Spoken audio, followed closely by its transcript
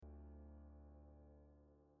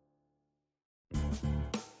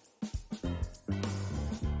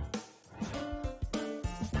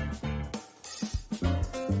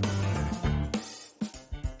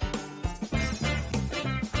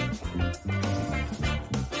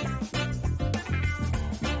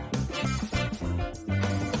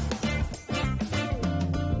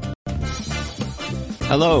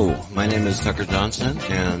Hello, my name is Tucker Johnson,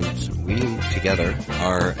 and we together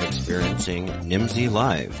are experiencing NIMSY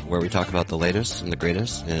Live, where we talk about the latest and the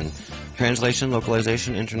greatest in translation,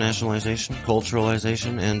 localization, internationalization,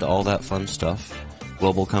 culturalization, and all that fun stuff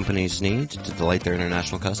global companies need to delight their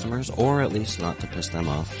international customers, or at least not to piss them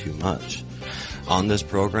off too much. On this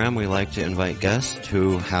program, we like to invite guests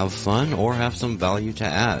who have fun or have some value to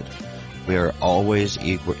add. We are always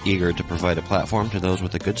eager to provide a platform to those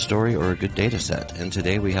with a good story or a good data set, and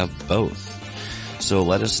today we have both. So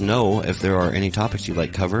let us know if there are any topics you'd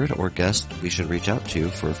like covered or guests we should reach out to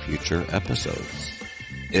for future episodes.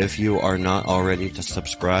 If you are not already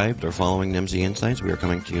subscribed or following NIMSY Insights, we are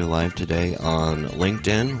coming to you live today on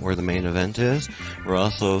LinkedIn, where the main event is. We're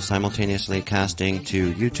also simultaneously casting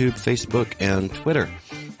to YouTube, Facebook, and Twitter,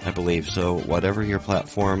 I believe. So whatever your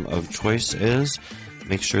platform of choice is,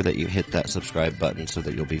 make sure that you hit that subscribe button so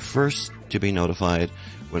that you'll be first to be notified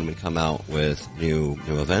when we come out with new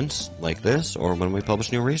events like this, or when we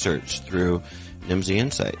publish new research through NIMSY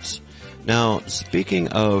Insights. Now, speaking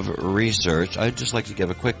of research, I'd just like to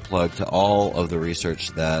give a quick plug to all of the research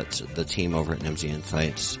that the team over at NIMSY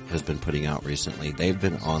Insights has been putting out recently. They've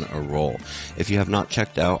been on a roll. If you have not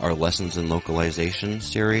checked out our Lessons in Localization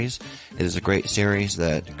series, it is a great series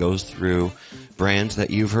that goes through brands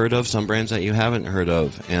that you've heard of, some brands that you haven't heard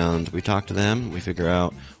of, and we talk to them, we figure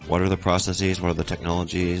out what are the processes, what are the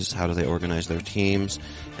technologies, how do they organize their teams,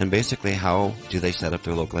 and basically how do they set up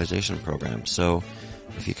their localization programs. So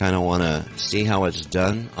if you kind of want to see how it's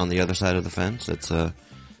done on the other side of the fence, it's a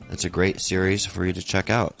great series for you to check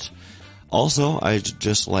out. Also, I'd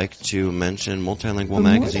just like to mention Multilingual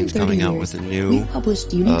Magazine's coming out with a new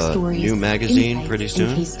magazine pretty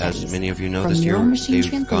soon. As many of you know, this year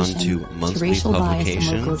they've gone to monthly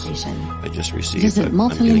publications. I just received, I'm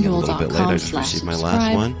getting it a little bit late, I just received my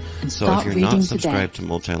last one. So if you're not subscribed to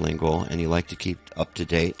Multilingual and you like to keep up to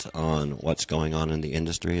date on what's going on in the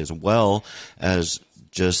industry, as well as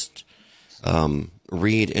just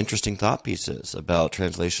read interesting thought pieces about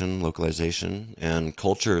translation, localization, and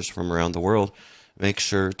cultures from around the world, make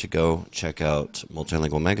sure to go check out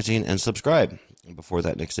Multilingual Magazine and subscribe before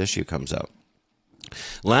that next issue comes out.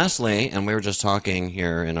 Lastly, and we were just talking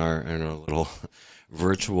here in our little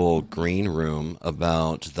virtual green room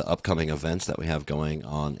about the upcoming events that we have going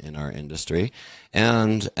on in our industry.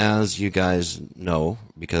 And as you guys know,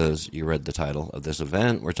 because you read the title of this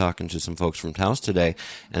event, we're talking to some folks from Taos today,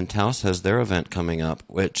 and Taos has their event coming up,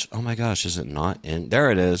 which, oh my gosh, is it not in, there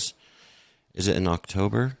it is. Is it in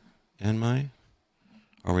October, Anne-Maj?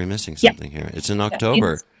 Are we missing something here? It's in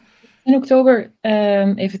October. It's in October.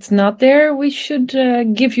 If it's not there, we should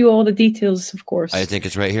give you all the details, of course. I think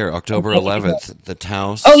it's right here, October 11th, the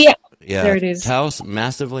Taos. Oh, yeah. There it is. Taos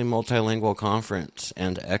Massively Multilingual Conference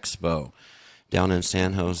and Expo down in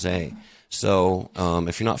San Jose. So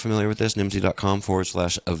if you're not familiar with this,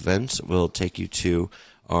 nimsy.com/events will take you to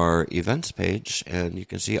our events page, and you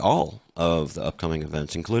can see all of the upcoming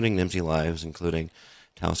events, including NIMSY Lives, including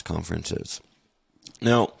Taos conferences.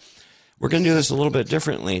 Now, we're going to do this a little bit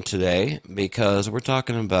differently today because we're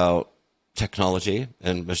talking about technology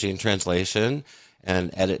and machine translation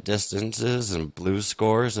and edit distances and blue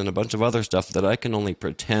scores and a bunch of other stuff that I can only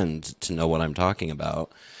pretend to know what I'm talking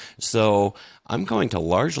about. So I'm going to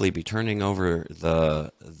largely be turning over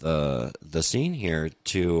the scene here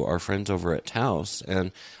to our friends over at Taos,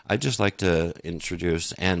 and I'd just like to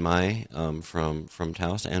introduce Anne-Maj from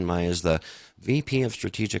Taos. Anne-Maj is the VP of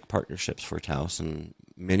Strategic Partnerships for Taos, and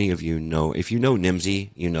many of you know, if you know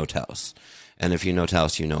NIMSY, you know Taos. And if you know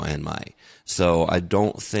Taos, you know Anne-Maj. So I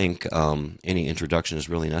don't think any introduction is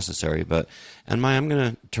really necessary. But Anne-Maj, I'm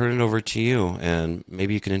going to turn it over to you, and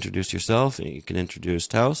maybe you can introduce yourself, and you can introduce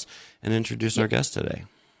Taos, and introduce our guest today.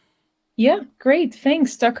 Yeah, great.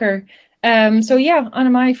 Thanks, Tucker.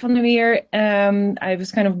 Anne-Maj van der Meer. I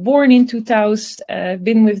was kind of born into Taos. I've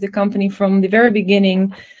been with the company from the very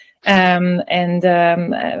beginning. We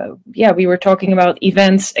were talking about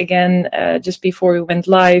events again just before we went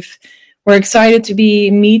live. We're excited to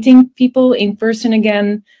be meeting people in person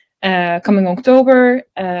again coming October.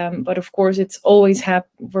 But of course,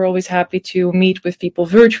 we're always happy to meet with people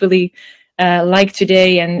virtually like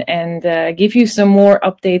today and give you some more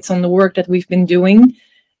updates on the work that we've been doing.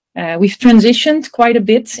 We've transitioned quite a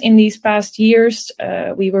bit in these past years.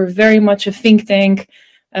 We were very much a think tank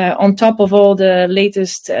on top of all the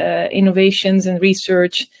latest innovations and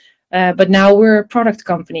research. But now we're a product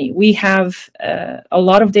company. We have a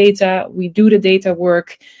lot of data. We do the data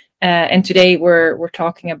work. And today we're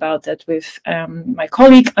talking about that with my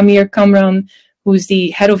colleague, Amir Kamran, who's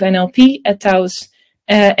the head of NLP at Taos.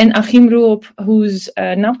 and Achim Ruopp, who's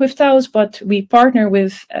not with Taos, but we partner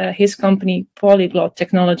with his company, Polyglot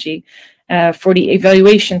Technology, for the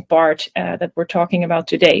evaluation part that we're talking about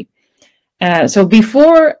today. So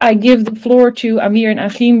before I give the floor to Amir and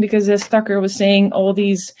Achim, because as Tucker was saying, all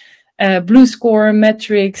these blue score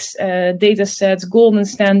metrics, data sets, golden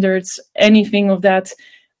standards, anything of that,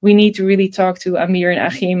 we need to really talk to Amir and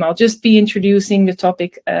Achim. I'll just be introducing the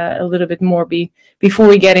topic a little bit more before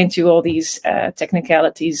we get into all these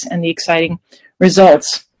technicalities and the exciting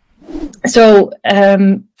results. So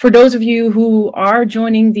for those of you who are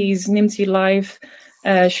joining these NIMSY Live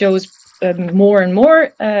shows more and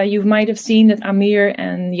more, you might have seen that Amir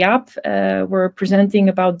and Jaap were presenting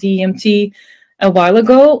about DEMT a while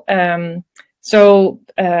ago. DEMT,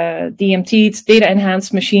 it's Data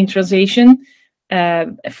Enhanced Machine Translation.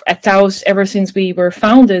 At Taos, ever since we were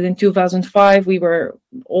founded in 2005, we were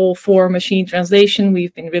all for machine translation.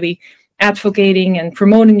 We've been really advocating and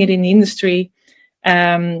promoting it in the industry.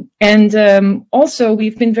 Also,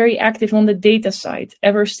 we've been very active on the data side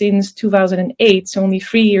ever since 2008, so only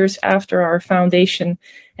 3 years after our foundation,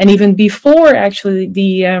 and even before actually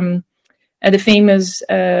the famous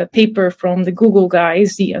paper from the Google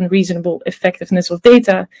guys, The Unreasonable Effectiveness of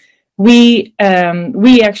Data. We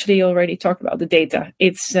actually already talked about the data.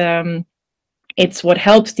 It's what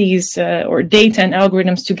helps these or data and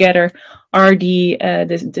algorithms together are the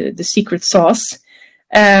secret sauce.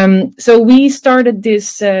 So we started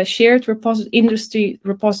this shared industry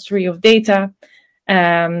repository of data,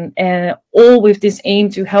 and all with this aim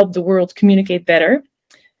to help the world communicate better.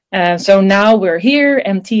 So now we're here.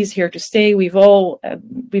 MT is here to stay. We've all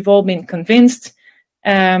been convinced,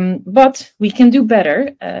 but we can do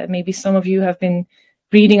better. Maybe some of you have been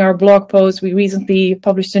reading our blog post. We recently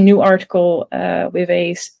published a new article with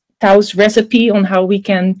a Taos recipe on how we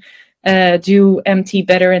can do MT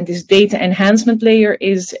better, and this data enhancement layer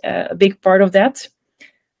is a big part of that.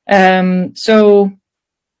 So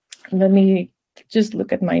let me just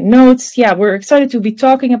look at my notes. Yeah, we're excited to be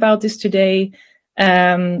talking about this today.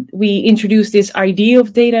 We introduced this idea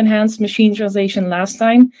of data enhanced machine translation last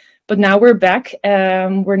time, but now we're back.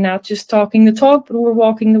 We're not just talking the talk, but we're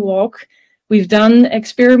walking the walk. We've done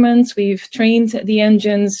experiments, we've trained the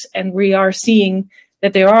engines, and we are seeing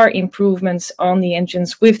that there are improvements on the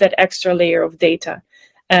engines with that extra layer of data.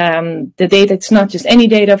 The data, it's not just any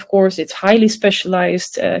data, of course, it's highly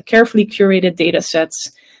specialized, carefully curated data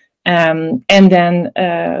sets. And then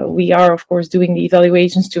we are, of course, doing the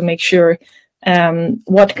evaluations to make sure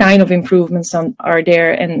what kind of improvements are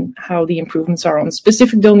there and how the improvements are on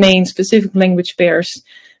specific domains, specific language pairs.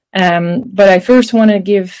 But I first want to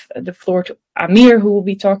give the floor to Amir, who will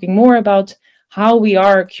be talking more about how we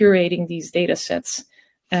are curating these data sets.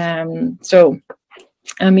 So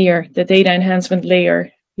Amir, the data enhancement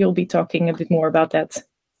layer, you'll be talking a bit more about that.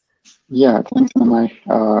 Yeah, thanks, Anne-Maj,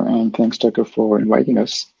 and thanks, Tucker, for inviting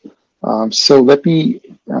us. So let me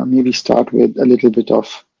maybe start with a little bit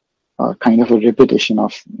of kind of a repetition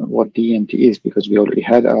of what DEMT is, because we already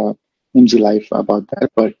had a NIMSY Live about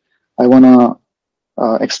that, but I want to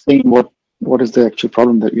explain what is the actual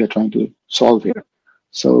problem that we are trying to solve here.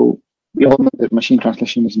 So we all know that machine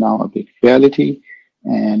translation is now a big reality,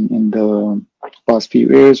 and in the past few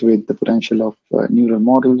years, with the potential of neural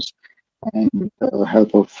models and with the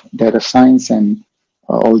help of data science and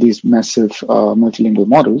all these massive multilingual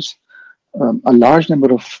models, a large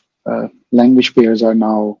number of language pairs are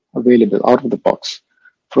now available out of the box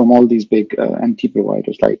from all these big MT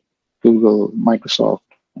providers like Google, Microsoft,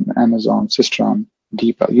 Amazon, Systron,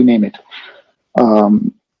 DeepL, you name it.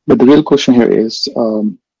 But the real question here is,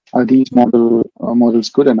 are these models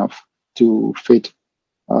good enough to fit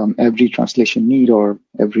every translation need or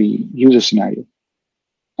every user scenario?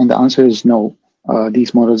 And the answer is no.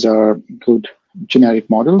 These models are good generic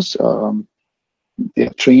models.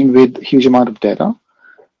 They're trained with a huge amount of data,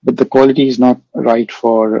 but the quality is not right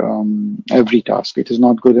for every task. It is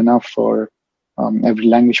not good enough for every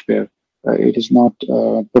language pair. It is not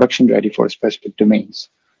production ready for specific domains.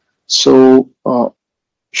 So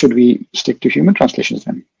should we stick to human translations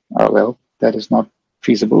then? Well, that is not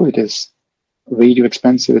feasible. It is way too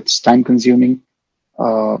expensive. It's time consuming.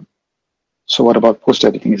 So what about post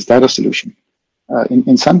editing? Is that a solution?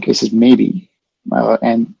 In some cases, maybe.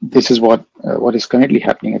 And this is what is currently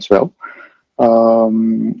happening as well.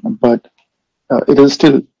 But it is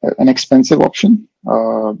still an expensive option.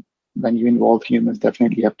 When you involve humans,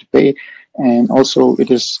 definitely you have to pay. And also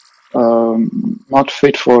it is not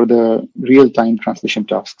fit for the real-time translation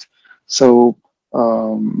tasks. So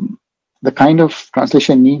the kind of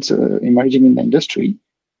translation needs emerging in the industry,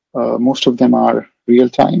 most of them are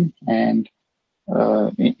real-time, and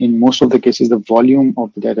in most of the cases, the volume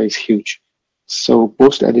of the data is huge. So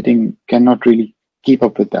post-editing cannot really keep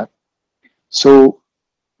up with that. So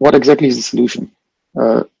what exactly is the solution?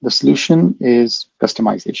 The solution is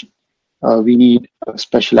customization. We need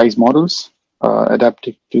specialized models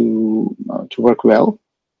adapted to work well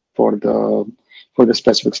for the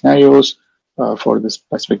specific scenarios, for the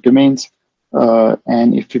specific domains.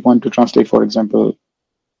 And if we want to translate, for example,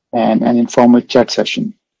 an informal chat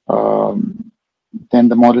session, then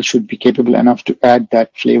the model should be capable enough to add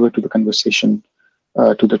that flavor to the conversation,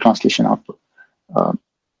 to the translation output.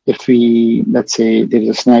 If let's say there is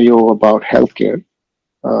a scenario about healthcare,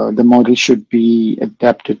 the model should be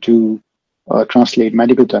adapted to translate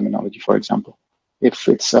medical terminology, for example. If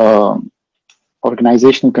it's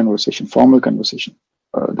organizational conversation, formal conversation,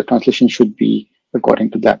 the translation should be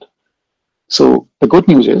according to that. So the good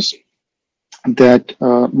news is that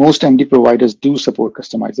most MD providers do support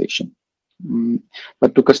customization.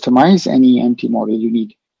 But to customize any MT model, you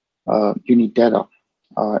need data,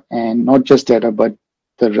 and not just data, but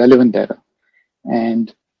the relevant data,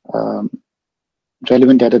 and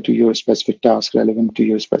relevant data to your specific task, relevant to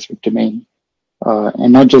your specific domain,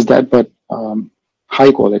 and not just that, but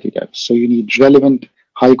high quality data. So you need relevant,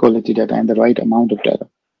 high quality data and the right amount of data.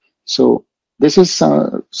 So this is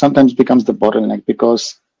sometimes becomes the bottleneck,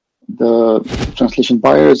 because the translation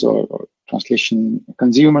buyers or translation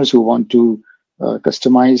consumers who want to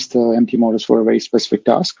customize the MT models for a very specific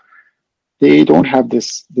task, they don't have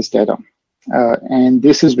this data. And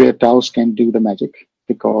this is where TAOs can do the magic,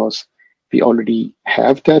 because we already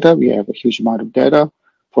have data. We have a huge amount of data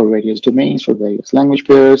for various domains, for various language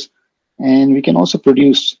pairs, and we can also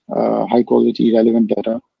produce high quality, relevant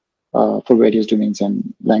data for various domains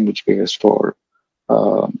and language pairs, for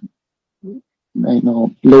low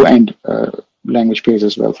end language pairs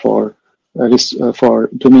as well, for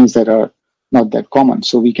domains that are not that common.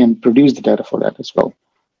 So we can produce the data for that as well.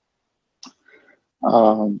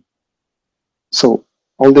 So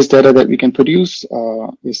all this data that we can produce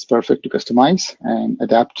is perfect to customize and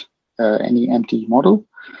adapt any MT model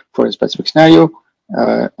for a specific scenario.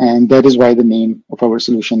 And that is why the name of our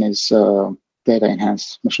solution is Data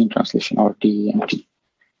Enhanced Machine Translation, or DEMT.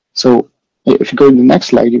 So if you go to the next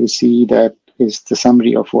slide, you will see that is the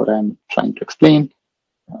summary of what I'm trying to explain,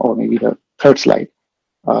 or maybe the third slide.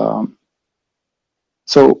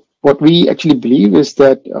 So what we actually believe is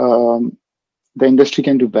that the industry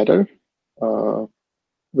can do better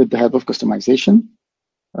with the help of customization.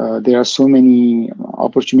 There are so many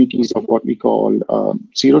opportunities of what we call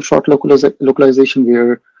zero-shot localization,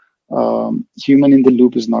 where human in the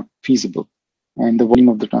loop is not feasible, and the volume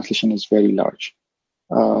of the translation is very large.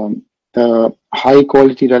 The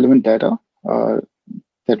high-quality relevant data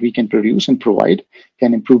that we can produce and provide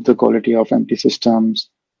can improve the quality of MT systems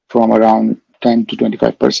from around 10 to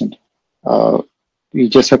 25%. We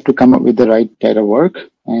just have to come up with the right data work,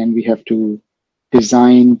 and we have to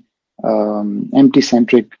design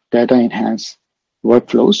MT-centric data enhanced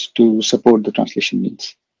workflows to support the translation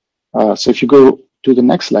needs. So if you go to the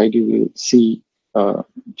next slide, you will see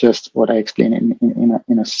just what I explained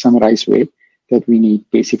in a summarized way, that we need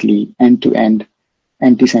basically end-to-end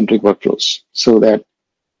MT-centric workflows, so that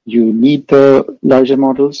you need the larger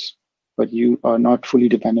models, but you are not fully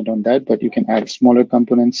dependent on that, but you can add smaller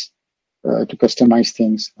components to customize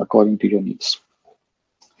things according to your needs.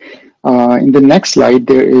 In the next slide,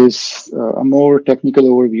 there is a more technical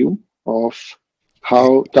overview of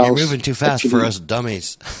how TAOs. You're moving too fast for us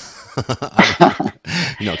dummies.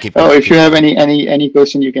 Keep going. If you have any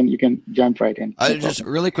question, you can jump right in. Just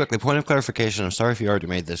really quickly, point of clarification. I'm sorry if you already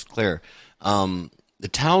made this clear. The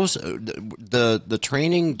TAOs, the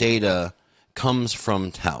training data comes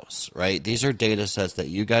from TAOs, right? These are data sets that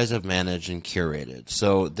you guys have managed and curated.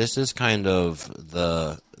 So this is kind of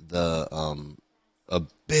a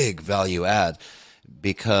big value add,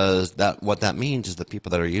 because what that means is that people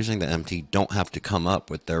that are using the MT don't have to come up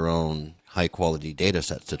with their own high quality data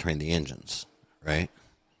sets to train the engines, right?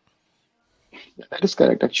 That is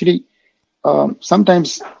correct. Actually,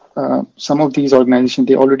 sometimes some of these organizations,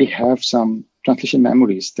 they already have some translation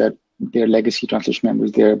memories, that their legacy translation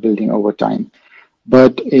memories they are building over time.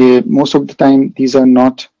 But most of the time, these are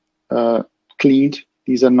not cleaned,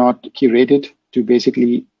 these are not curated to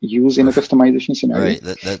basically use in a customization scenario. Right.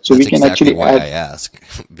 That's we can exactly actually why I ask,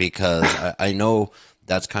 because I know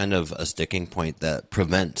that's kind of a sticking point that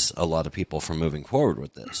prevents a lot of people from moving forward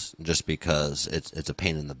with this, just because it's a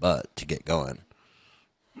pain in the butt to get going.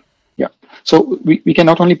 Yeah. So we can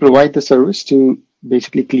not only provide the service to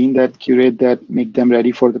basically clean that, curate that, make them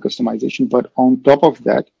ready for the customization, but on top of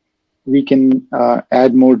that, we can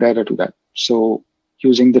add more data to that. So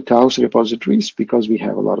using the Taos repositories, because we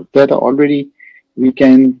have a lot of data already, we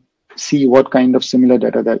can see what kind of similar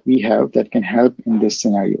data that we have that can help in this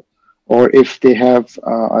scenario. Or if they have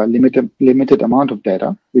a limited amount of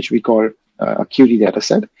data, which we call a QD data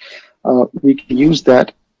set, we can use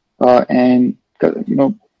that and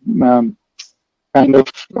kind of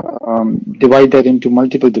divide that into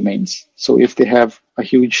multiple domains. So if they have a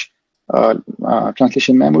huge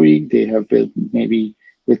translation memory, they have built maybe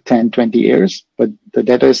with 10, 20 years, but the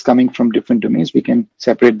data is coming from different domains, we can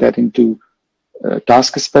separate that into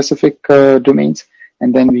task-specific domains,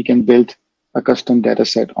 and then we can build a custom data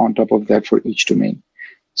set on top of that for each domain.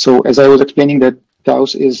 So as I was explaining, that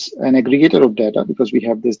Taos is an aggregator of data because we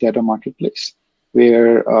have this data marketplace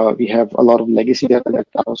where we have a lot of legacy data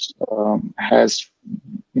that Taos has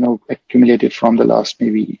accumulated from the last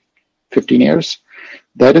maybe 15 years.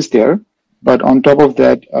 That is there. But on top of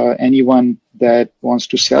that, anyone that wants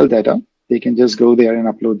to sell data, they can just go there and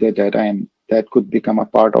upload their data, and that could become a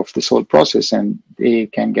part of this whole process, and they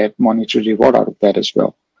can get monetary reward out of that as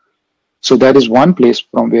well. So that is one place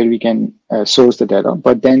from where we can source the data.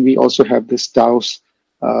 But then we also have this Taos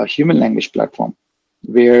human language platform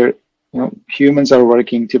where humans are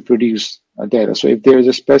working to produce data. So if there is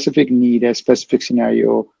a specific need, a specific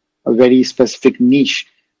scenario, a very specific niche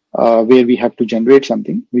where we have to generate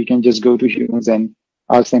something, we can just go to humans and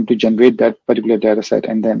ask them to generate that particular data set,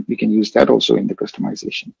 and then we can use that also in the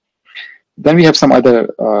customization. Then we have some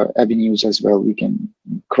other avenues as well. We can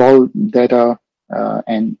crawl data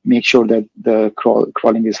and make sure that the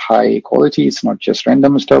crawling is high quality. It's not just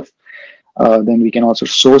random stuff. Then we can also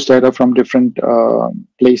source data from different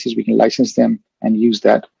places. We can license them and use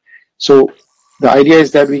that. So the idea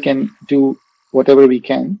is that we can do whatever we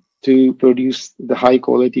can to produce the high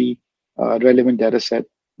quality relevant data set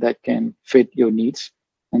that can fit your needs,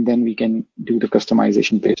 and then we can do the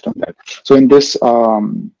customization based on that. So in this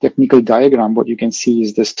technical diagram, what you can see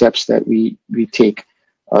is the steps that we take.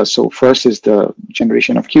 So first is the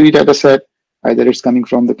generation of QD data set. Either it's coming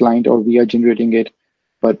from the client or we are generating it,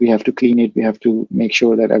 but we have to clean it. We have to make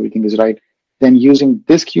sure that everything is right. Then using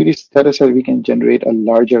this QD data set, we can generate a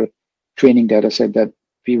larger training data set that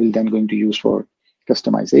we will then going to use for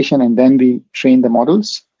customization. And then we train the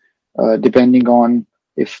models depending on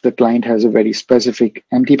if the client has a very specific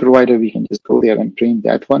MT provider, we can just go there and train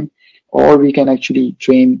that one. Or we can actually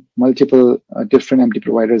train multiple different MT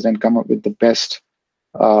providers and come up with the best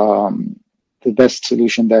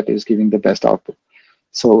solution that is giving the best output.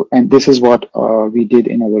 So, and this is what we did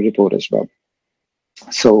in our report as well.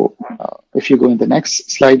 So if you go in the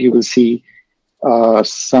next slide, you will see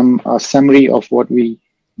some summary of what we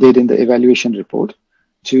did in the evaluation report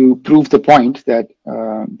to prove the point that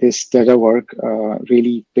this data work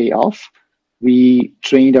really pay off. We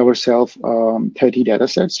trained ourselves 30 data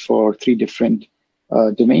sets for 3 different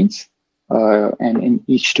domains. And in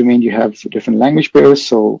each domain, you have different language pairs.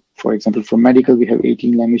 So for example, for medical, we have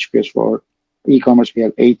 18 language pairs. For e-commerce, we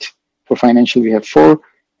have 8. For financial, we have 4.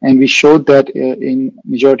 And we showed that in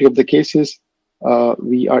majority of the cases,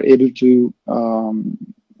 we are able to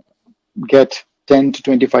get 10 to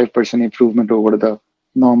 25% improvement over the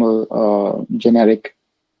normal generic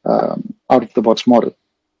out-of-the-box model.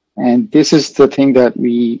 And this is the thing that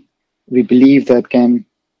we believe that can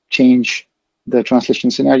change the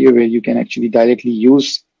translation scenario, where you can actually directly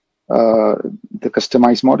use the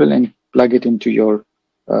customized model and plug it into your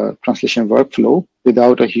translation workflow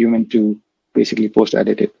without a human to basically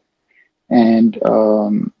post-edit it. And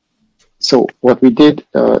so what we did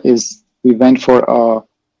is we went for a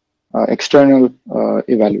external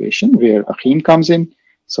evaluation where Achim comes in.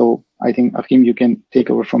 So I think, Achim, you can take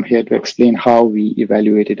over from here to explain how we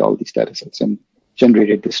evaluated all these data sets and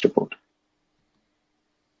generated this report.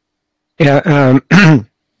 Yeah,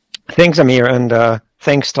 thanks, Amir, and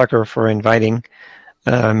thanks, Tucker, for inviting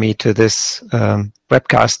me to this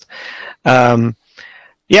webcast.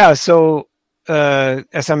 Yeah, so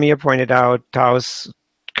as Amir pointed out, Taos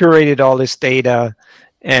curated all this data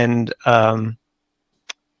and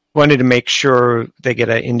wanted to make sure they get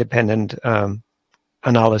an independent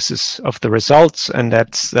analysis of the results, and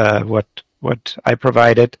that's what I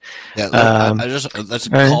provided. Yeah, let's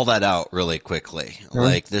call that out really quickly.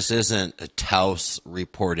 Like, this isn't a Taos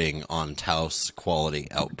reporting on Taos quality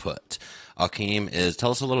output. Achim, tell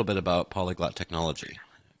us a little bit about Polyglot Technology.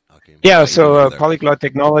 Achim, yeah, so Polyglot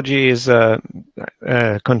Technology is a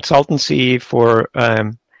consultancy for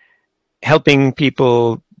helping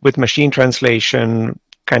people with machine translation,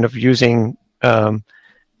 kind of using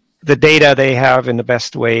the data they have in the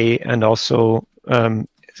best way, and also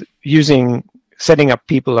setting up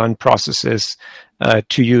people and processes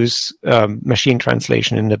to use machine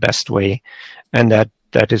translation in the best way. And that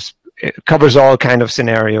it covers all kind of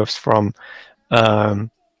scenarios from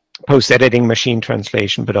post-editing machine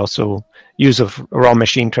translation, but also use of raw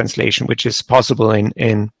machine translation, which is possible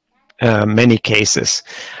in many cases.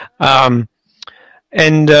 It's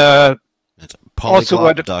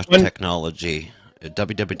polyglot.technology.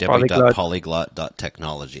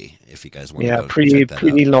 www.polyglot.technology. If you guys want to go check that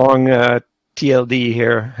pretty out. long TLD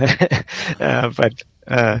here, but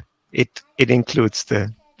it includes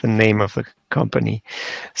the name of the company.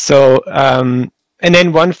 So and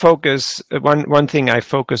then one thing I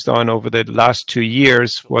focused on over the last 2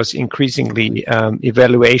 years was increasingly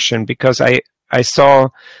evaluation, because I saw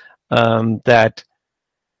that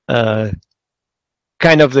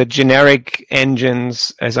kind of the generic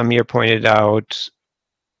engines, as Amir pointed out,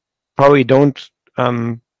 probably don't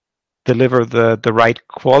deliver the right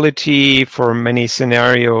quality for many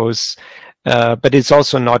scenarios, but it's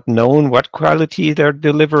also not known what quality they're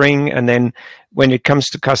delivering. And then when it comes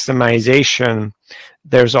to customization,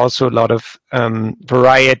 there's also a lot of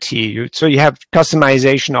variety. So you have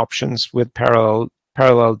customization options with parallel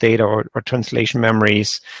data or translation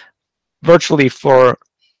memories, virtually for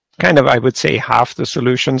kind of, I would say, half the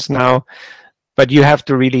solutions now, but you have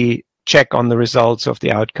to really check on the results of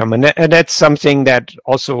the outcome. And that's something that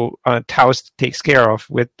also Taos takes care of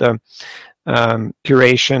with the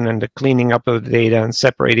curation and the cleaning up of the data and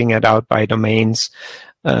separating it out by domains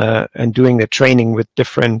and doing the training with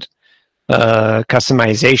different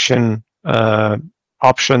customization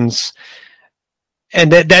options.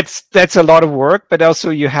 And that's a lot of work, but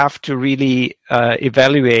also you have to really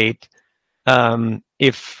evaluate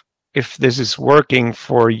if this is working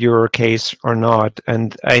for your case or not.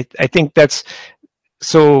 And I think that's,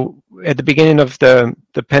 so at the beginning of the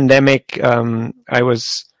pandemic, I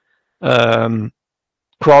was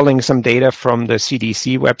crawling some data from the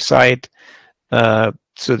CDC website.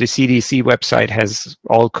 So the CDC website has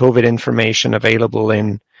all COVID information available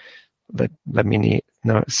in, let me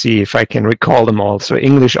see if I can recall them all. So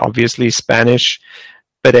English, obviously, Spanish,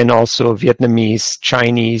 but then also Vietnamese,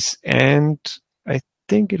 Chinese, and I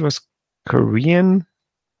think it was Korean.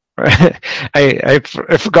 I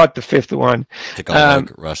forgot the fifth one.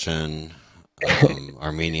 Tagalog, Russian,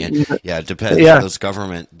 Armenian. Yeah, it depends. Yeah. Those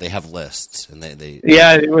government, they have lists, and they.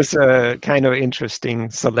 Yeah, it was a kind of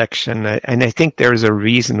interesting selection, and I think there is a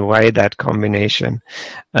reason why that combination.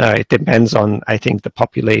 It depends on, I think, the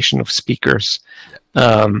population of speakers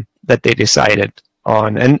that they decided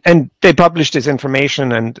on, and they published this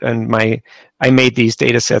information, and I made these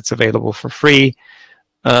data sets available for free.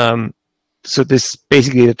 So this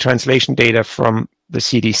basically the translation data from the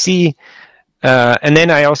CDC. And then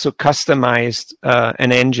I also customized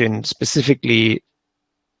an engine, specifically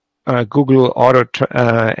Google Auto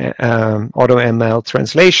ML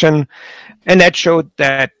translation, and that showed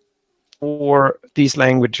that for these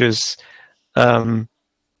languages, the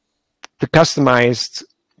customized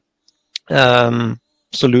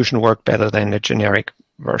solution worked better than the generic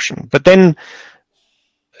version. But then,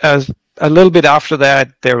 a little bit after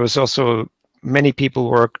that, there was also many people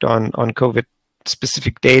worked on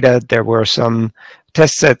COVID-specific data. There were some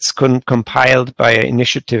test sets compiled by an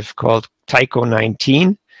initiative called Tycho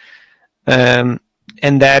 19, and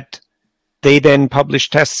that they then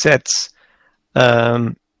published test sets,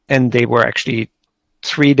 and they were actually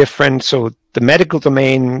 3 different. So the medical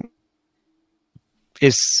domain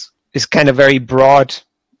is kind of very broad.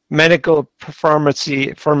 Medical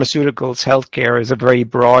pharmaceuticals, healthcare is a very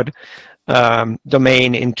broad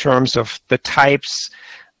domain in terms of the types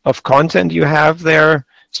of content you have there.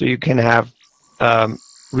 So you can have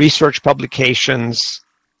research publications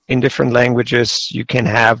in different languages. You can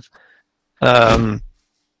have kind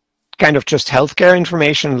of just healthcare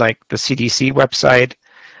information like the CDC website.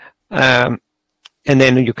 And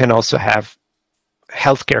then you can also have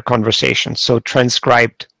healthcare conversations, so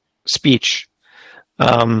transcribed speech.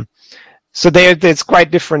 So it's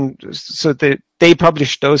quite different. So they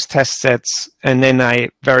published those test sets, and then I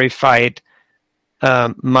verified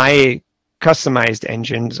my customized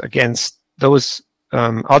engines against those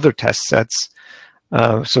other test sets.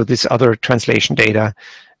 So this other translation data,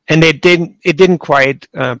 and it didn't quite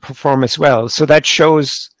perform as well. So that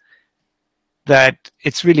shows that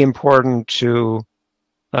it's really important to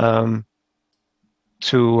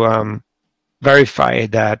verify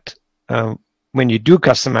that when you do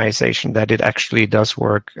customization, that it actually does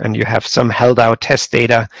work, and you have some held out test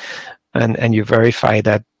data, and you verify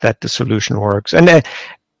that the solution works. And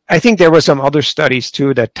I think there were some other studies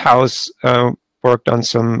too that Taos worked on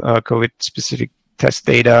some COVID-specific test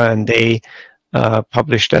data, and they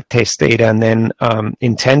published that test data, and then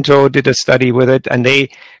Intento did a study with it, and they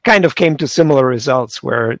kind of came to similar results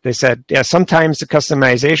where they said, yeah, sometimes the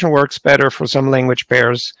customization works better for some language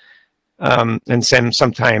pairs, and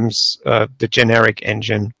sometimes the generic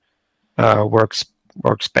engine works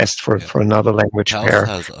best for another language pair.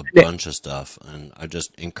 Taos has a bunch of stuff, and I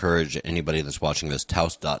just encourage anybody that's watching this,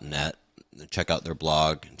 taos.net, check out their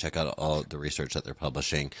blog, check out all the research that they're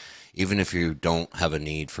publishing. Even if you don't have a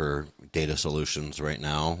need for data solutions right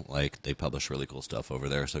now, like, they publish really cool stuff over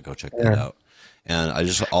there, so go check that out. And I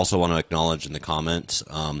just also want to acknowledge in the comments,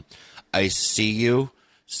 I see you,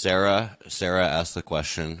 Sarah. Sarah asked the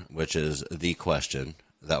question, which is the question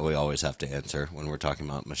that we always have to answer when we're talking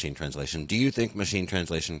about machine translation. Do you think machine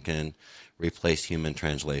translation can replace human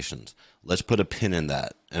translations? Let's put a pin in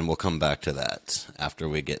that, and we'll come back to that after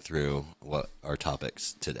we get through what our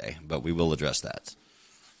topics today, but we will address that.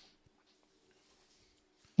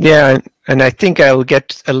 Yeah, and I think I'll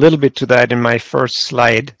get a little bit to that in my first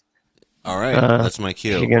slide. All right, that's my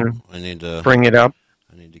cue. I need to bring it up.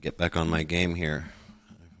 I need to get back on my game here.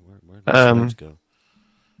 Where did the slides go?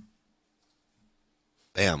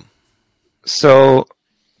 Bam. So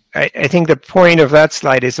I think the point of that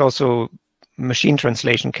slide is also machine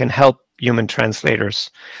translation can help human translators.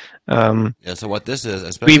 Yeah, so what this is,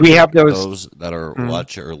 especially we have those that are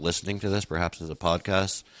watching or listening to this, perhaps as a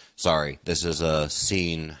podcast, sorry, this is a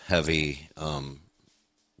scene-heavy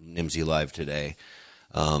NIMSY Live today.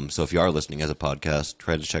 So if you are listening as a podcast,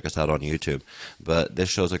 try to check us out on YouTube. But this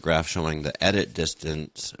shows a graph showing the edit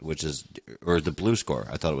distance, which is, or the blue score.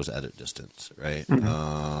 I thought it was edit distance, right?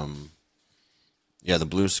 Yeah, the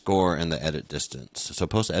blue score and the edit distance. So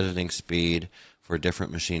post-editing speed for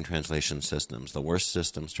different machine translation systems. The worst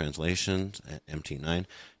systems translations, MT9,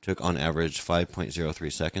 took on average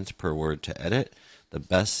 5.03 seconds per word to edit. The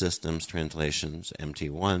best systems translations,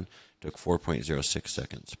 MT1, took 4.06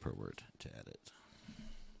 seconds per word to edit.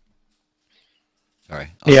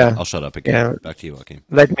 Sorry, I'll shut up again. Yeah. Back to you, Achim.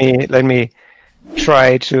 Let me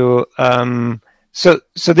try to. So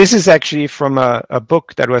this is actually from a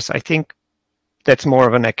book that was, I think, that's more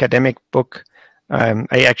of an academic book.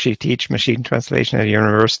 I actually teach machine translation at a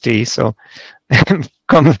university, so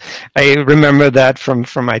I remember that from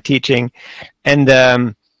my teaching. And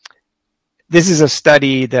this is a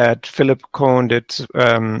study that Philip Cohn did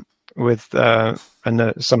with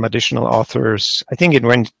some additional authors. I think it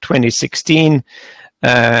went 2016,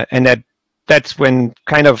 and that's when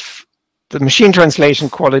kind of the machine translation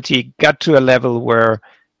quality got to a level where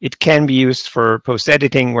it can be used for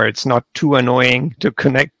post-editing, where it's not too annoying to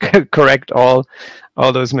correct all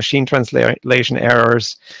those machine translation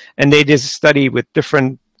errors. And they did a study with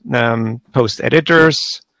different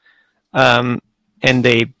post-editors, and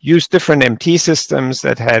they used different MT systems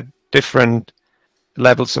that had different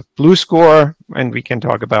levels of blue score, and we can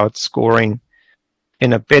talk about scoring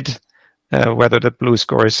in a bit, whether the blue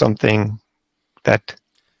score is something that's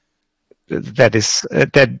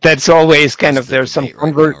always kind of, there's some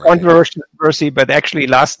controversy, but actually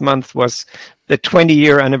last month was the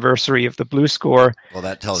 20-year anniversary of the blue score. Well,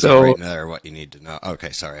 that tells you right there what you need to know.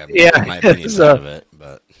 Okay, sorry, I'm making my opinions out of it,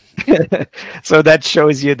 but so that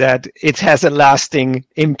shows you that it has a lasting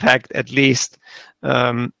impact, at least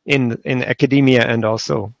in academia and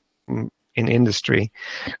also in industry.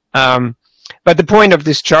 But the point of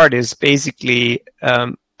this chart is basically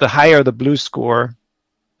the higher the blue score,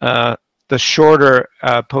 the shorter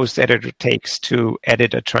post-editor takes to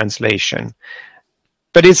edit a translation.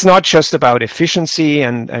 But it's not just about efficiency,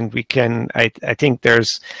 and we can, I think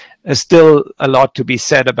there's still a lot to be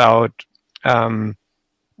said about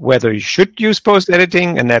whether you should use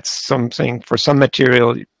post-editing, and that's something for some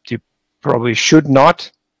material you probably should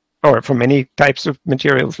not, or for many types of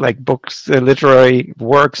materials like books, literary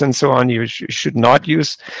works, and so on, you should not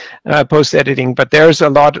use post-editing. But there's a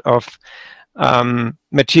lot of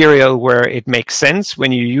material where it makes sense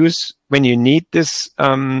when you need this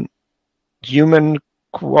human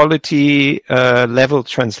quality level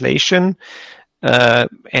translation,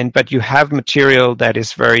 but you have material that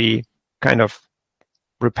is very kind of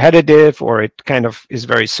repetitive, or it kind of is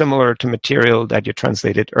very similar to material that you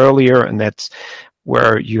translated earlier, and that's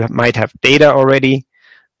where you might have data already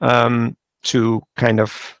to kind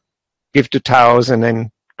of give to Taos and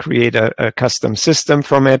then create a custom system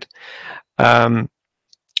from it.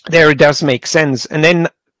 There it does make sense. And then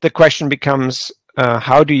the question becomes,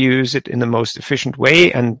 how do you use it in the most efficient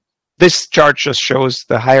way? And this chart just shows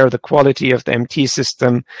the higher the quality of the MT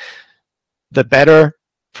system, the better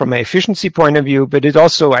from an efficiency point of view. But it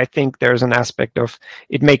also, I think there's an aspect of,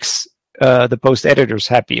 it makes the post-editors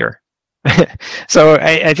happier. So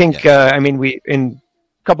I think, I mean, in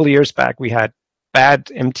a couple of years back, we had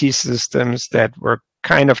bad MT systems that were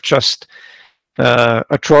kind of just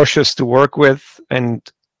atrocious to work with, and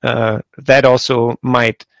that also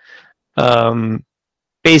might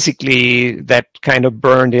basically, that kind of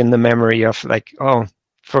burned in the memory of like, oh,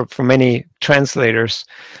 for many translators,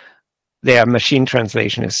 their machine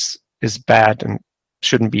translation is bad and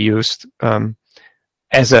shouldn't be used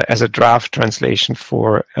as a draft translation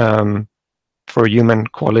for human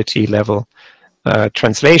quality level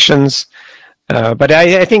translations. But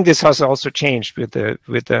I think this has also changed with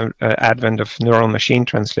the advent of neural machine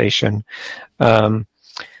translation.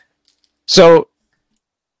 So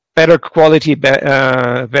better quality,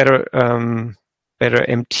 better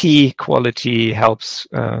MT quality helps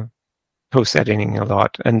post editing a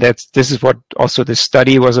lot, and this is what also this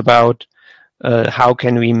study was about. How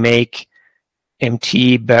can we make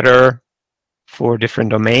MT better for different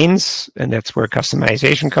domains? And that's where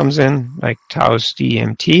customization comes in, like Taos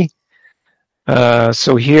DEMT.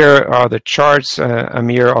 So here are the charts.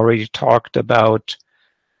 Amir already talked about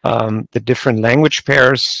the different language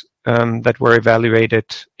pairs that were evaluated,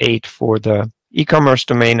 8 for the e-commerce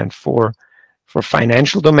domain and 4 for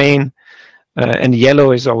financial domain. And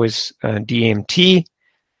yellow is always DEMT.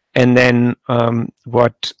 And then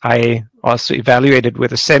what I also evaluated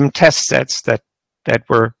with the 7 test sets that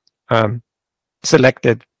were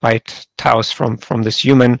selected by Taos from this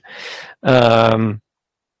human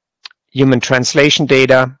translation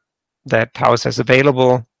data that Taos has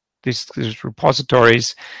available, these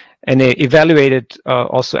repositories, and they evaluated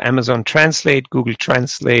also Amazon Translate, Google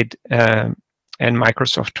Translate, and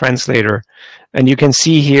Microsoft Translator. And you can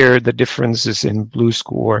see here the differences in blue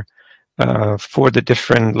score for the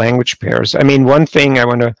different language pairs. I mean, one thing I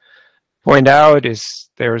want to point out is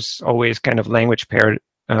there's always kind of language pair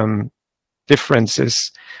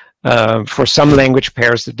differences. For some language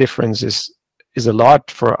pairs, the difference is a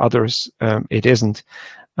lot. For others, it isn't.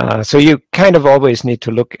 So you kind of always need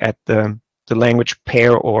to look at the language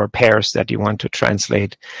pair or pairs that you want to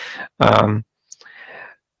translate.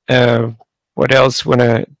 What else want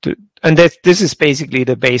to do? And this is basically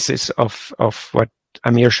the basis of what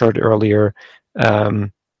Amir showed earlier.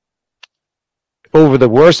 Over the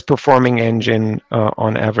worst performing engine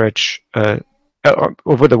on average,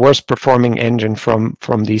 over the worst performing engine from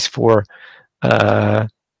these 4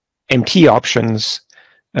 MT options,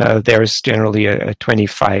 there's generally a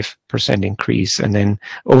 25% increase. And then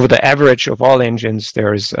over the average of all engines,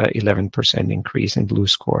 there's a 11% increase in blue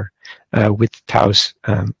score with Taos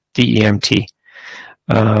DEMT.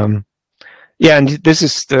 Yeah, and this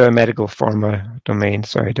is the medical pharma domain.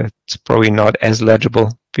 Sorry, that's probably not as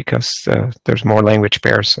legible because there's more language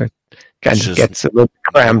pairs. So it kind of gets a little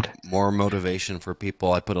crammed. More motivation for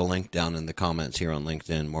people. I put a link down in the comments here on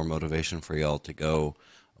LinkedIn. More motivation for y'all to go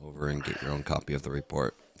over and get your own copy of the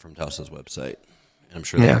report from Taos's website. And I'm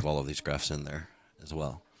sure they have all of these graphs in there as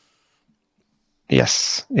well.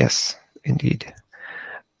 Yes, indeed.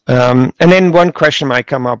 And then one question might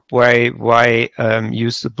come up: why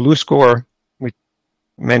use the blue score? We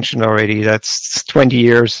mentioned already that's 20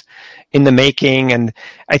 years in the making, and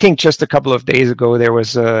I think just a couple of days ago there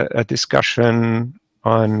was a discussion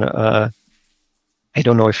on. I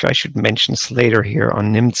don't know if I should mention Slater here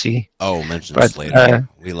on NIMSI. Oh, mention Slater.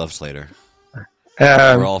 We love Slater.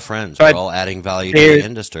 We're all friends. We're all adding value to the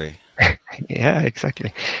industry. Yeah,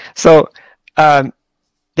 exactly. So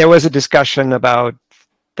there was a discussion about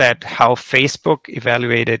that how Facebook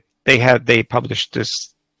evaluated. They published this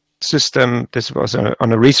system. This was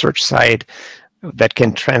on a research site that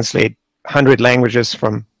can translate 100 languages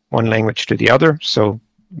from one language to the other. So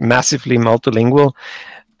massively multilingual.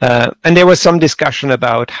 And there was some discussion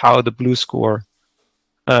about how the blue score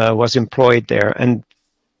was employed there. And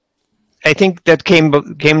I think that came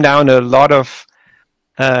down a lot of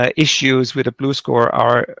issues with the blue score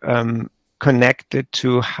are connected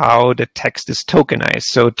to how the text is tokenized.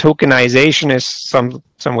 So tokenization is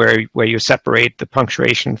somewhere where you separate the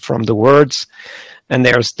punctuation from the words. And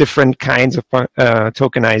there's different kinds of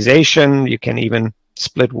tokenization. You can even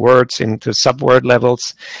split words into subword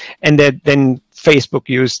levels. And then Facebook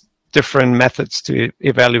used different methods to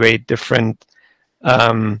evaluate different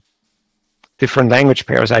language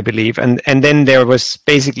pairs, I believe. And then there was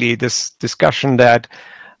basically this discussion that,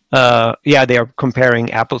 they are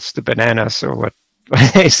comparing apples to bananas, or what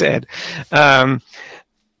they said. And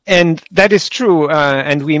that is true.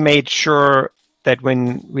 And we made sure that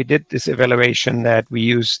when we did this evaluation that we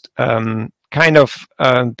used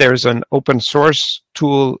there's an open source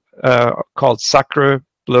tool called Sacre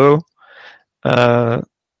Bleu.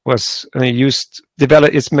 Was used,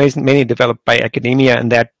 developed. It's mainly developed by academia,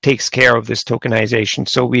 and that takes care of this tokenization.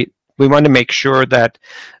 So we want to make sure that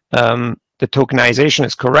the tokenization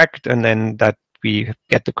is correct, and then that we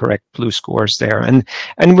get the correct blue scores there. And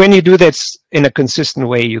when you do this in a consistent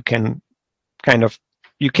way, you can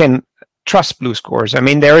trust blue scores. I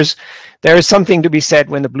mean, there is something to be said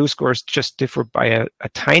when the blue scores just differ by a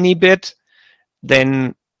tiny bit,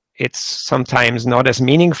 then it's sometimes not as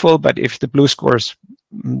meaningful. But if the blue scores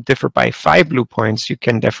differ by 5 blue points, you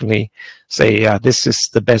can definitely say, yeah, this is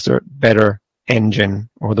the better engine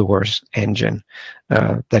or the worse engine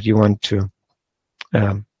that you want to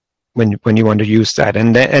when you want to use that,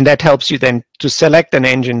 and that helps you then to select an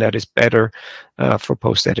engine that is better for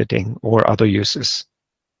post editing or other uses.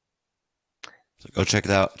 So go check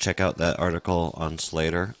out that article on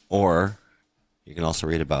Slater, or you can also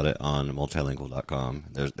read about it on multilingual.com.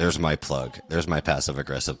 There's my plug. There's my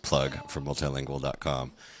passive-aggressive plug for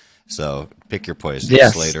multilingual.com. So pick your poison.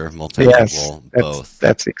 Yes. Slater, multilingual, yes, both.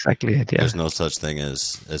 That's exactly it. Yeah. There's no such thing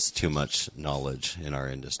as too much knowledge in our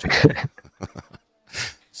industry.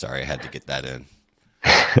 Sorry, I had to get that in.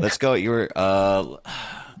 Let's go.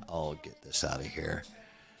 I'll get this out of here.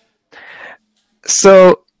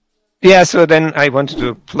 So then I wanted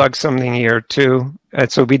to plug something here too.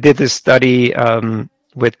 So we did this study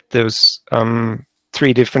with those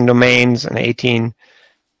 3 different domains and 18.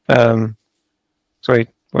 Sorry,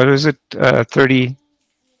 what was it? 30.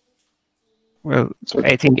 Well,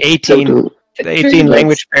 I think 18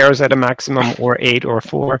 language pairs at a maximum, or 8 or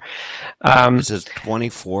 4. This is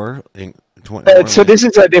 24. So this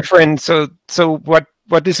is a different. So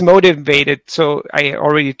what is motivated? So I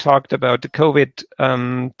already talked about the COVID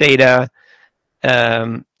data,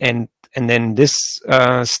 and then this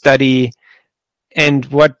study, and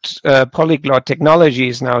what polyglot technology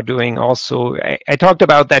is now doing. Also, I talked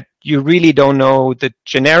about that. You really don't know the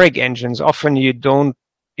generic engines. Often you don't.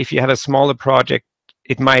 If you have a smaller project,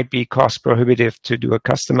 it might be cost prohibitive to do a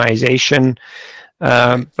customization,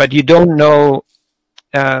 but you don't know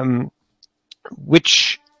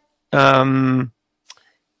which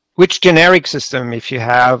generic system. If you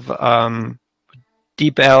have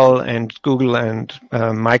DeepL and Google and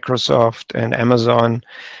Microsoft and Amazon,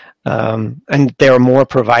 and there are more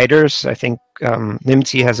providers. I think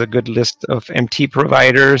NIMT has a good list of MT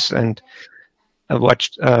providers and what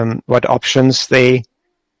options they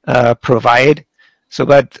provide. So,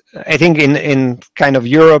 but I think in kind of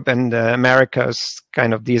Europe and Americas,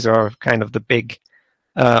 kind of these are kind of the big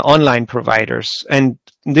online providers, and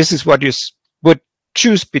this is what you would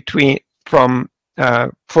choose from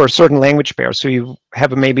for a certain language pair. So you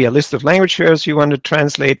have maybe a list of language pairs you want to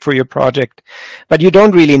translate for your project, but you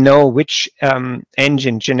don't really know which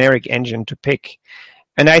generic engine to pick.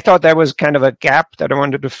 And I thought that was kind of a gap that I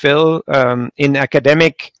wanted to fill. In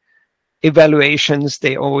academic evaluations,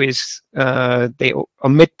 they always they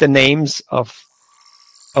omit the names of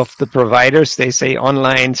the providers. They say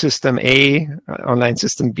online system A, online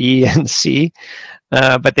system B, and C,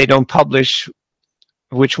 but they don't publish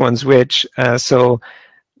which one's which. So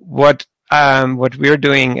what we're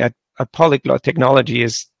doing at Polyglot Technology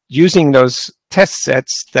is using those test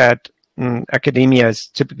sets that academia is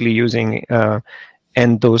typically using,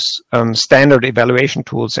 and those standard evaluation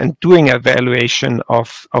tools, and doing evaluation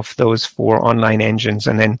of those 4 online engines,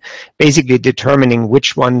 and then basically determining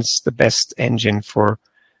which one's the best engine for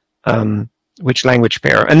which language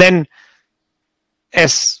pair. And then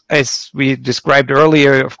as we described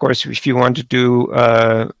earlier, of course, if you want to do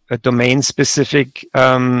a domain specific,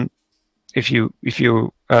 if you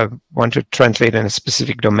want to translate in a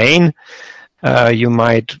specific domain,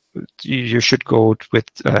 you should go with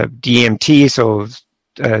DEMT. So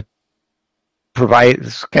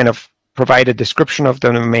provide a description of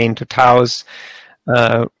the domain to TAUs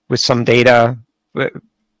with some data.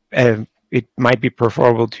 It might be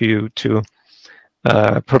preferable to you to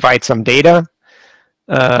provide some data,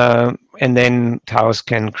 and then TAUs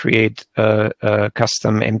can create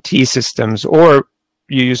custom MT systems, or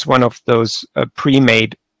you use one of those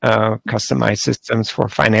pre-made customized systems for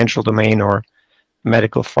financial domain or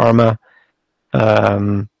medical pharma.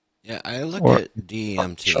 Yeah, I look at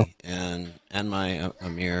DEMT and Anne-Maj,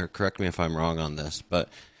 Amir, correct me if I'm wrong on this, but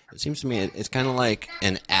it seems to me it's kind of like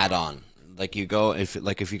an add-on. Like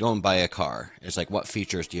if you go and buy a car, it's like, what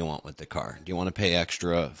features do you want with the car? Do you want to pay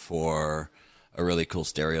extra for a really cool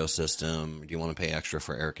stereo system? Do you want to pay extra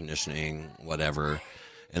for air conditioning, whatever,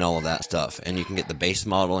 and all of that stuff? And you can get the base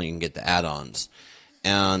model and you can get the add-ons.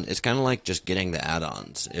 And it's kind of like just getting the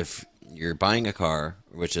add-ons. If you're buying a car,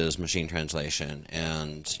 which is machine translation,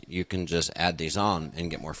 and you can just add these on and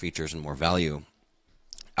get more features and more value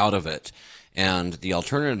out of it. And the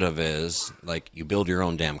alternative is, like, you build your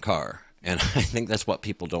own damn car. And I think that's what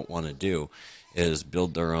people don't want to do, is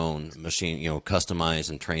build their own machine, customize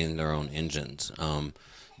and train their own engines.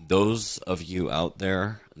 Those of you out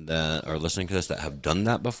there that are listening to this that have done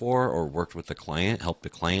that before or worked with the client, helped the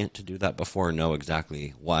client to do that before, know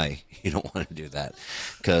exactly why you don't want to do that,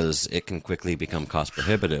 because it can quickly become cost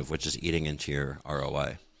prohibitive, which is eating into your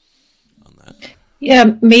ROI on that.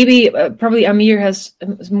 Yeah, maybe probably Amir has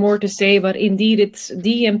more to say, but indeed it's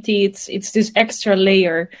DEMT, it's this extra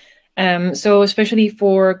layer. So especially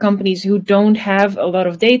for companies who don't have a lot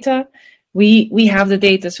of data, we have the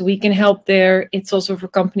data, so we can help there. It's also for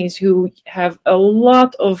companies who have a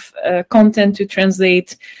lot of content to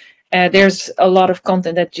translate. There's a lot of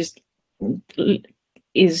content that just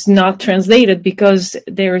is not translated because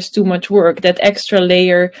there is too much work. That extra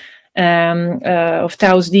layer of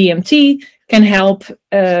Taos DEMT can help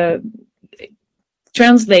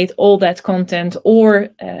translate all that content, or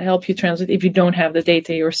help you translate if you don't have the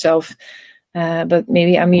data yourself. But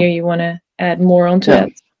maybe Amir, you want to add more onto that?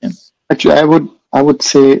 Yeah. Actually, I would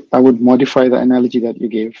say I would modify the analogy that you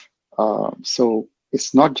gave. So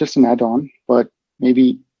it's not just an add-on, but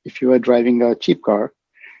maybe if you are driving a cheap car,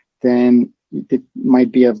 then it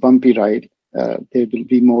might be a bumpy ride. There will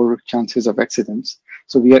be more chances of accidents.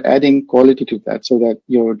 So we are adding quality to that so that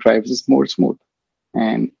your drive is more smooth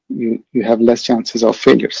and you have less chances of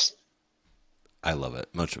failures. I love it.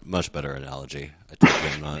 Much better analogy. I told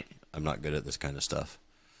you I'm not good at this kind of stuff.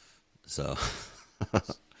 So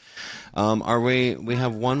we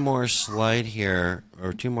have one more slide here,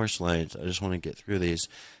 or two more slides. I just want to get through these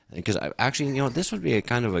because this would be a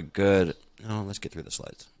kind of a good, let's get through the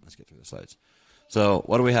slides. So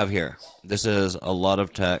what do we have here? This is a lot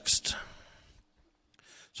of text.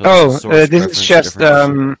 So this is just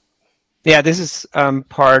this is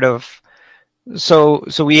part of. So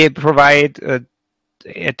we provide for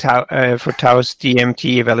Taos DEMT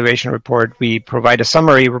evaluation report. We provide a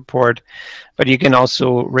summary report, but you can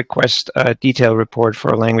also request a detailed report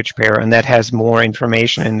for a language pair, and that has more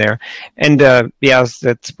information in there. And yes,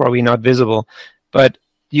 that's probably not visible, but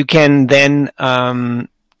you can then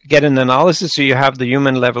get an analysis. So you have the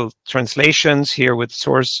human level translations here with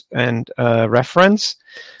source and reference.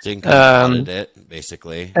 So you can audit it,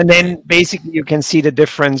 basically. And then basically you can see the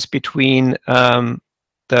difference between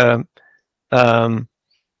the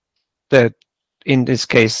in this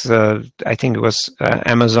case, I think it was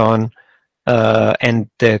Amazon and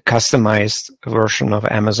the customized version of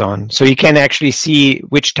Amazon. So you can actually see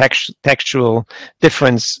which textual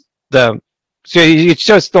difference so you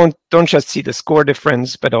just don't just see the score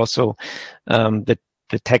difference, but also the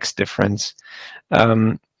text difference.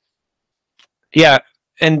 And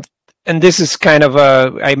this is kind of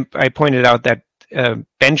I pointed out that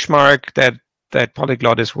benchmark that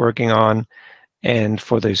Polyglot is working on, and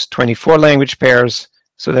for those 24 language pairs.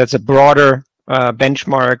 So that's a broader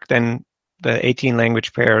benchmark than the 18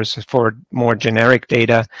 language pairs for more generic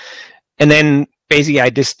data. And then basically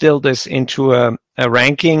I distilled this into a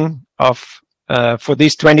ranking of for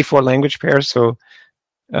these 24 language pairs. So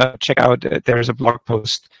check out, there's a blog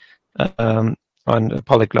post on the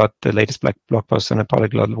Polyglot, the latest blog post on the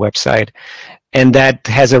Polyglot website. And that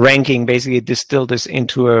has a ranking, basically distilled this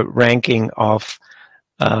into a ranking of,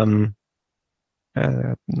 no,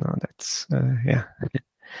 that's, yeah.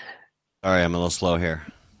 Sorry, I'm a little slow here.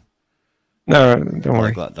 No, don't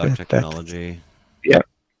worry. Polyglot technology. Yeah,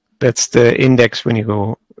 that's the index when you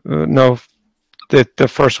go, no, the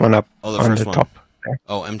first one up on the top. There.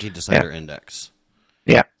 Oh, MT Decider Index.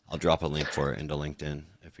 Yeah. I'll drop a link for it into LinkedIn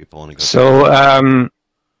if people want to go. So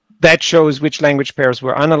that shows which language pairs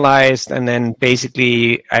were analyzed, and then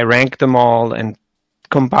basically I rank them all and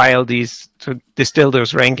compile these to distill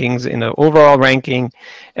those rankings in an overall ranking.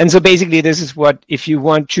 And so basically this is what, if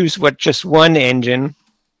you choose just one engine,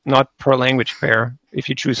 not per language pair, if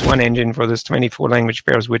you choose one engine for this 24 language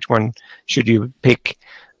pairs, which one should you pick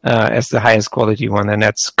as the highest quality one? And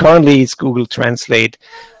that's currently it's Google Translate.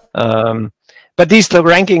 But these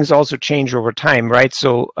rankings also change over time, right?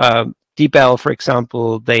 So DeepL, for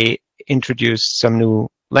example, they introduced some new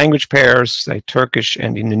language pairs like Turkish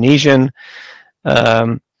and Indonesian.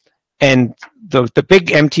 And the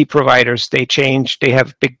big MT providers, they change. They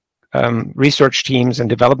have big research teams and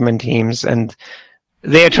development teams, and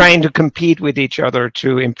they are trying to compete with each other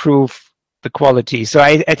to improve the quality. So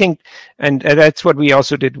I think, and that's what we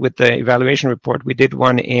also did with the evaluation report. We did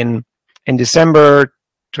one in December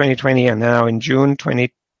 2020 and now in June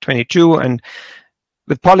 2022. And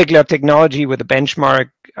with Polyglot technology, with the benchmark,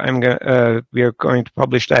 we are going to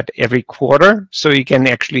publish that every quarter. So you can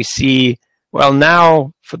actually see, well,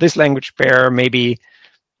 now for this language pair, maybe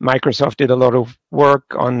Microsoft did a lot of work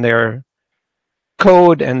on their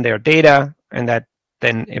code and their data, and that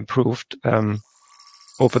then improved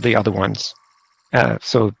over the other ones.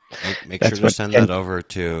 So make sure to send that over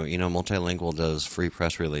to, Multilingual does free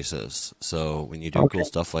press releases. So when you do cool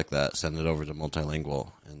stuff like that, send it over to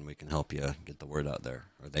Multilingual, and we can help you get the word out there,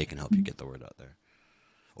 or they can help you get the word out there.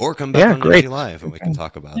 Or come back on NIMSY Live and we can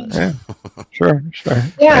talk about it. Yeah. Sure.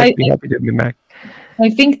 Yeah, I'd be happy to be back. I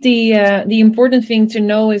think the important thing to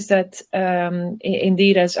know is that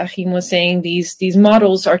indeed, as Achim was saying, these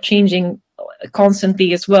models are changing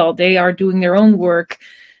constantly as well. They are doing their own work.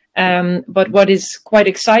 But what is quite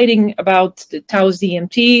exciting about the Taos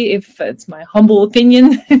DEMT, if it's my humble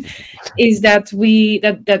opinion, is that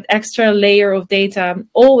that extra layer of data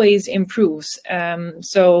always improves.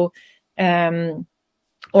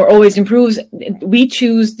 Or always improves. We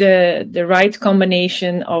choose the right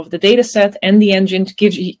combination of the data set and the engine to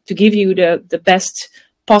give you the best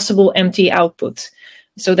possible MT output.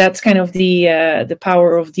 So that's kind of the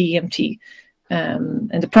power of DEMT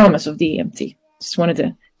and the promise of DEMT. Just wanted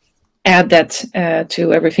to add that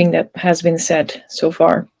to everything that has been said so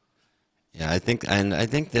far. Yeah, I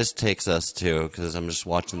think this takes us to, because I'm just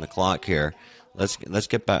watching the clock here. Let's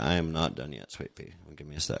get back. I am not done yet, Sweet Pea. Give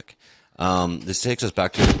me a sec. This takes us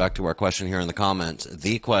back to our question here in the comments.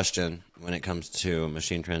 The question when it comes to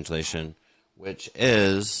machine translation, which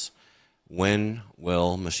is, when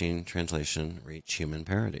will machine translation reach human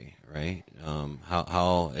parity? Right?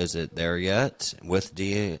 How is it there yet with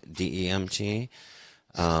DEMT?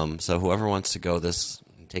 So whoever wants to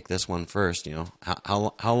take this one first,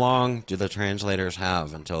 how long do the translators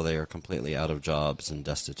have until they are completely out of jobs and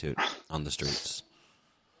destitute on the streets?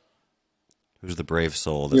 Who's the brave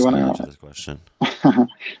soul that's going to answer this question?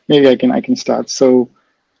 Maybe I can start. So,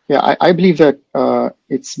 yeah, I believe that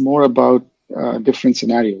it's more about different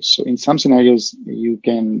scenarios. So in some scenarios, you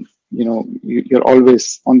can, you're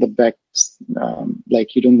always on the back,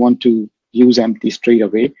 like you don't want to use empty straight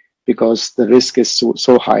away because the risk is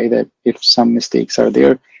so high that if some mistakes are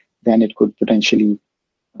there, then it could potentially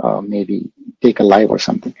maybe take a life or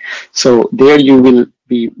something. So there you will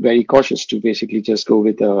be very cautious to basically just go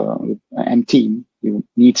with MT. You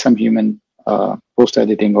need some human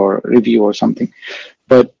post-editing or review or something.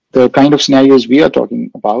 But the kind of scenarios we are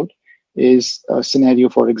talking about is a scenario,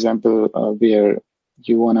 for example, where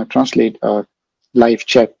you want to translate a live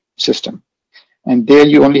chat system. And there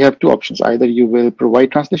you only have two options. Either you will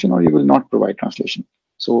provide translation or you will not provide translation.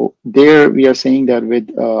 So there we are saying that with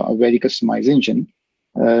a very customized engine,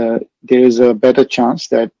 there is a better chance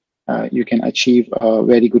that you can achieve a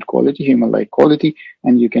very good quality, human-like quality,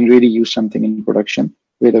 and you can really use something in production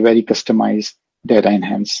with a very customized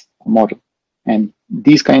data-enhanced model. And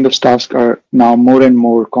these kind of tasks are now more and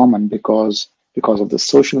more common because of the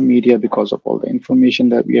social media, because of all the information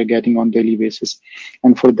that we are getting on daily basis.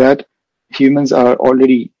 And for that, humans are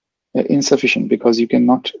already insufficient because you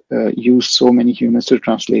cannot use so many humans to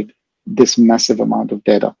translate this massive amount of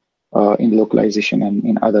data in localization and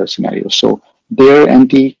in other scenarios. So their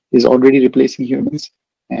MT is already replacing humans,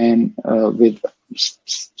 and with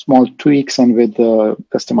small tweaks and with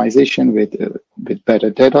customization, with better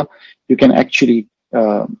data, you can actually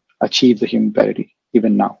achieve the human parity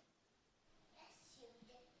even now.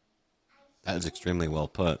 That is extremely well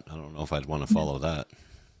put. I don't know if I'd want to follow that.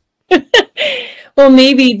 Well,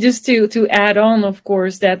 maybe just to add on, of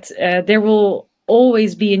course, that there will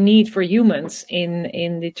always be a need for humans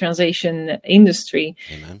in the translation industry.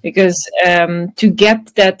 Amen. Because to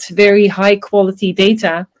get that very high quality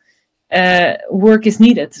data, work is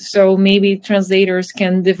needed. So maybe translators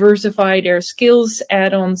can diversify their skills,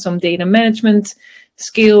 add on some data management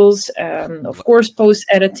skills. Of course,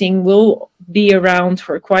 post-editing will be around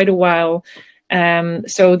for quite a while.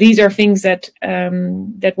 So these are things that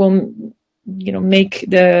will make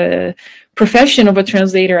the profession of a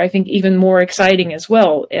translator, I think, even more exciting as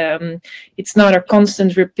well. It's not a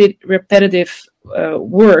constant repetitive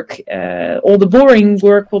work. All the boring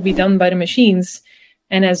work will be done by the machines,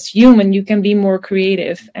 and as human, you can be more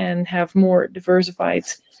creative and have more diversified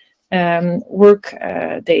work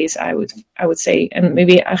days. I would say, and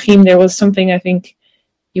maybe Achim, there was something I think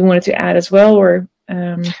you wanted to add as well, or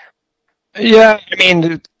yeah, I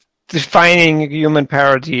mean, defining human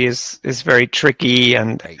parity is very tricky,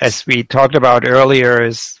 and as we talked about earlier,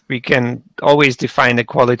 is we can always define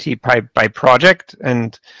equality by project,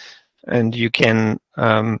 and you can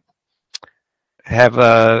have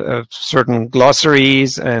a certain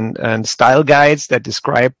glossaries and style guides that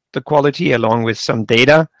describe the quality along with some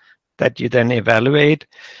data that you then evaluate.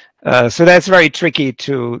 So that's very tricky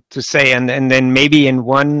to say, and then maybe in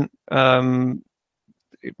one.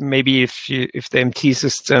 Maybe if the MT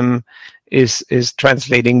system is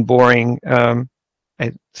translating boring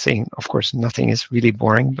saying, of course, nothing is really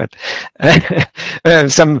boring, but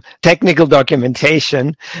some technical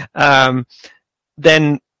documentation,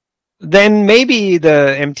 then maybe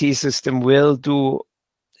the MT system will do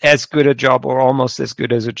as good a job or almost as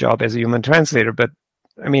good as a job as a human translator. But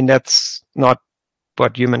I mean, that's not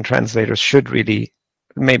what human translators should really.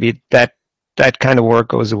 Maybe that kind of work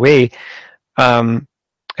goes away, and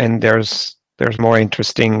there's more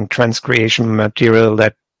interesting transcreation material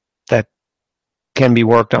that can be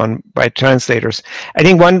worked on by translators. I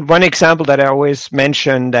think one example that I always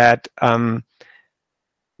mention that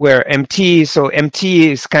where MT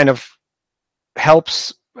is kind of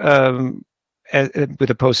helps with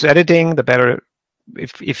the post editing, the better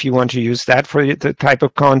if you want to use that for the type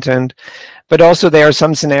of content. But also there are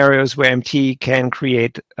some scenarios where MT can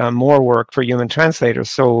create more work for human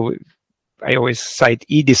translators. So I always cite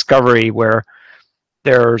e-discovery, where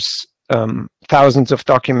there's thousands of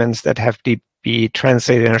documents that have to be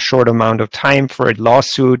translated in a short amount of time for a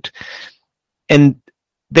lawsuit, and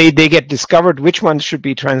they get discovered which ones should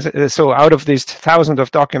be translated. So out of these thousands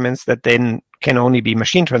of documents that then can only be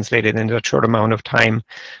machine translated in a short amount of time,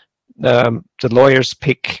 the lawyers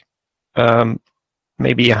pick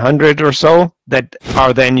maybe 100 or so that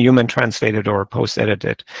are then human translated or post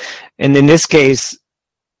edited. And in this case,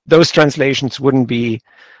 those translations wouldn't be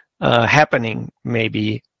happening,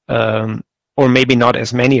 maybe, or maybe not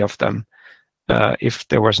as many of them if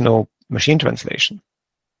there was no machine translation.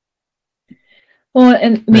 Well,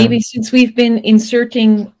 and maybe since we've been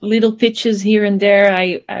inserting little pitches here and there,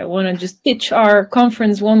 I want to just pitch our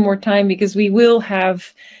conference one more time, because we will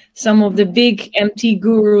have some of the big MT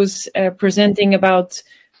gurus presenting about,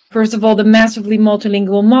 first of all, the massively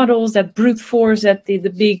multilingual models, that brute force that the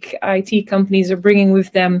big IT companies are bringing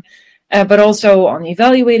with them, but also on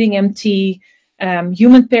evaluating MT,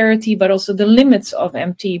 human parity, but also the limits of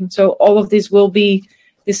MT. So all of this will be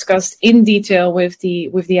discussed in detail with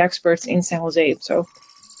the experts in San Jose. So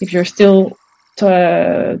if you're still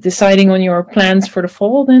deciding on your plans for the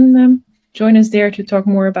fall, then join us there to talk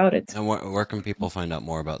more about it. And where can people find out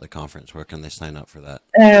more about the conference? Where can they sign up for that?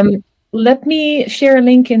 Let me share a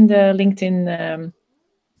link in the LinkedIn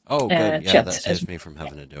oh, good. Yeah, chat. that saves me from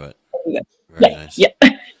having to do it. Very nice. Yeah.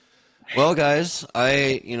 Well, guys,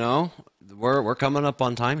 we're coming up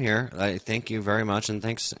on time here. I thank you very much, and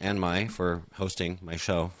thanks, Anne-Maj, for hosting my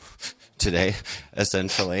show today,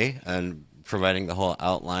 essentially, and providing the whole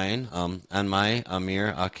outline. Anne-Maj,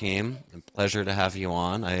 Amir, Achim, pleasure to have you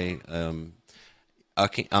on.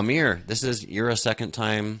 Amir, you're a second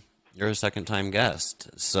time guest,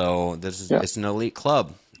 so it's an elite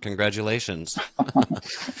club. Congratulations.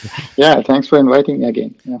 Yeah, thanks for inviting me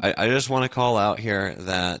again. Yeah. I just want to call out here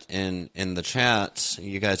that in the chat,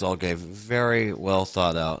 you guys all gave very well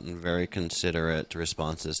thought out and very considerate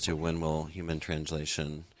responses to when will human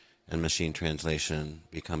translation and machine translation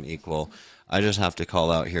become equal. I just have to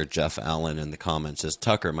call out here Jeff Allen in the comments. Says,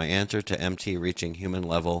 Tucker, my answer to MT reaching human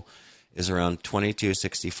level is around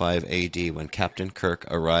 2265 AD when Captain Kirk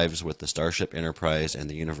arrives with the Starship Enterprise and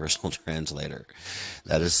the Universal Translator.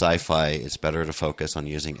 That is sci-fi. It's better to focus on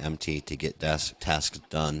using MT to get tasks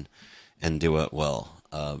done and do it well.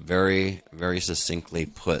 Very, very succinctly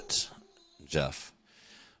put, Jeff,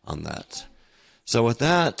 on that. So with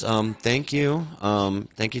that, thank you.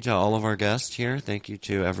 Thank you to all of our guests here. Thank you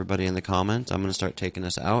to everybody in the comments. I'm going to start taking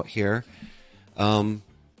us out here.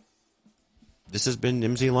 This has been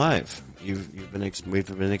NIMSY Live. We've been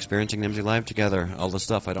experiencing NIMSY Live together. All the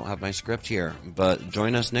stuff. I don't have my script here, but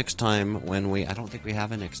join us next time when I don't think we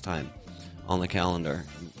have a next time on the calendar.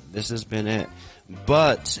 This has been it.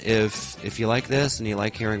 But if you like this and you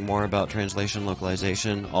like hearing more about translation,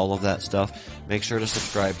 localization, all of that stuff, make sure to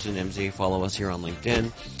subscribe to NIMSY. Follow us here on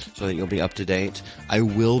LinkedIn so that you'll be up to date. I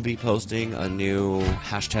will be posting a new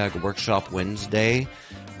 #Workshop Wednesday,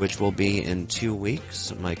 which will be in 2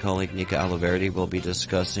 weeks. My colleague Nika Aliverdi will be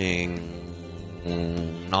discussing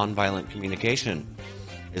nonviolent communication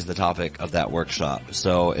is the topic of that workshop.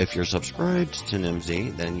 So if you're subscribed to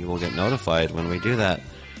NIMSY, then you will get notified when we do that.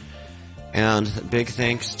 And big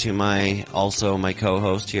thanks to my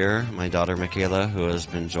co-host here, my daughter Michaela, who has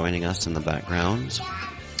been joining us in the background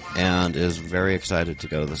and is very excited to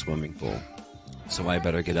go to the swimming pool. So I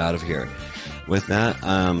better get out of here. With that,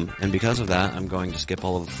 and because of that, I'm going to skip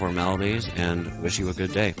all of the formalities and wish you a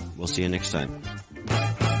good day. We'll see you next time.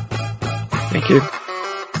 Thank you.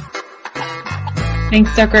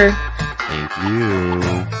 Thanks, Tucker. Thank you.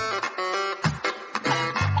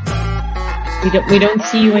 We don't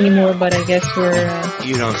see you anymore, but I guess we're.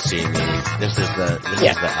 You don't see me. This is the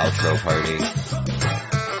outro party.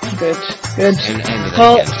 Good. And they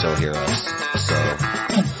can still hear us. So.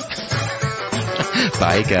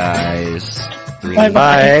 Bye, guys. Bye-bye.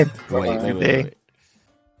 Bye. Wait, Bye-bye. wait.